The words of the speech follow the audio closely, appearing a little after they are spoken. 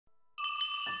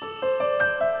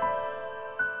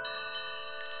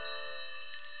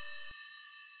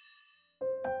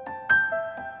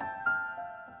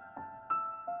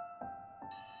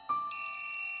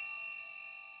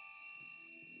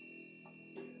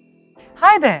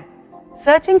Hi there!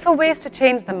 Searching for ways to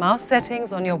change the mouse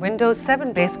settings on your Windows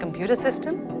 7 based computer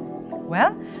system?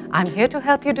 Well, I'm here to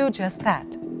help you do just that.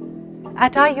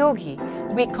 At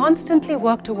iYogi, we constantly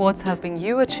work towards helping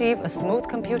you achieve a smooth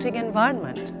computing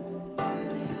environment.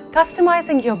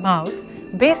 Customizing your mouse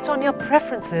based on your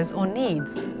preferences or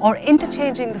needs, or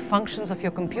interchanging the functions of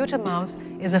your computer mouse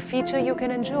is a feature you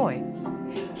can enjoy.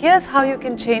 Here's how you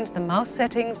can change the mouse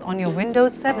settings on your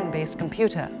Windows 7 based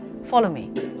computer. Follow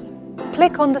me.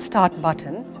 Click on the Start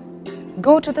button,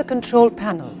 go to the Control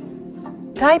panel,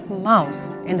 type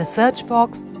Mouse in the search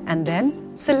box and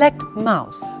then select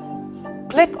Mouse.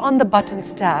 Click on the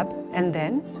Buttons tab and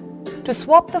then, to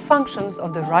swap the functions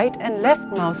of the right and left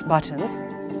mouse buttons,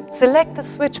 select the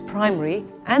Switch Primary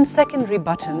and Secondary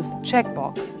Buttons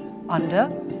checkbox under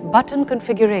Button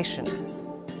Configuration.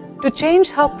 To change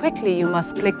how quickly you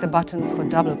must click the buttons for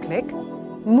double-click,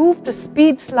 move the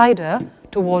Speed slider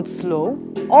towards Slow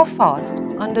or Fast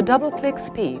under double-click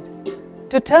Speed.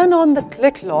 To turn on the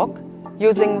Click Lock,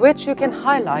 using which you can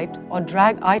highlight or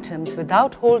drag items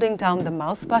without holding down the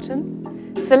mouse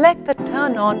button, select the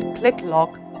Turn on Click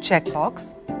Lock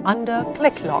checkbox under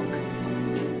Click Lock.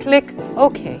 Click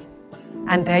OK.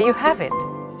 And there you have it.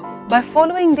 By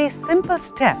following these simple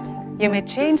steps, you may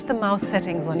change the mouse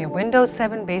settings on your Windows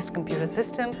 7 based computer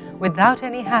system without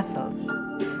any hassles.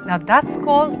 Now that's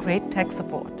called great tech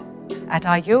support. At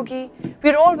iYogi,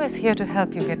 we're always here to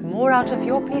help you get more out of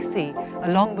your PC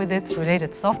along with its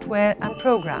related software and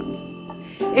programs.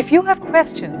 If you have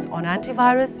questions on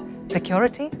antivirus,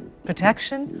 security,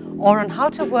 protection, or on how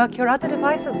to work your other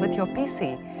devices with your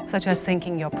PC, such as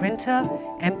syncing your printer,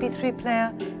 MP3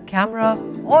 player, camera,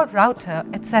 or router,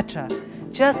 etc.,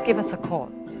 just give us a call.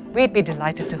 We'd be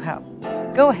delighted to help.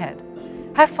 Go ahead.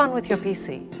 Have fun with your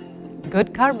PC.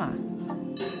 Good karma.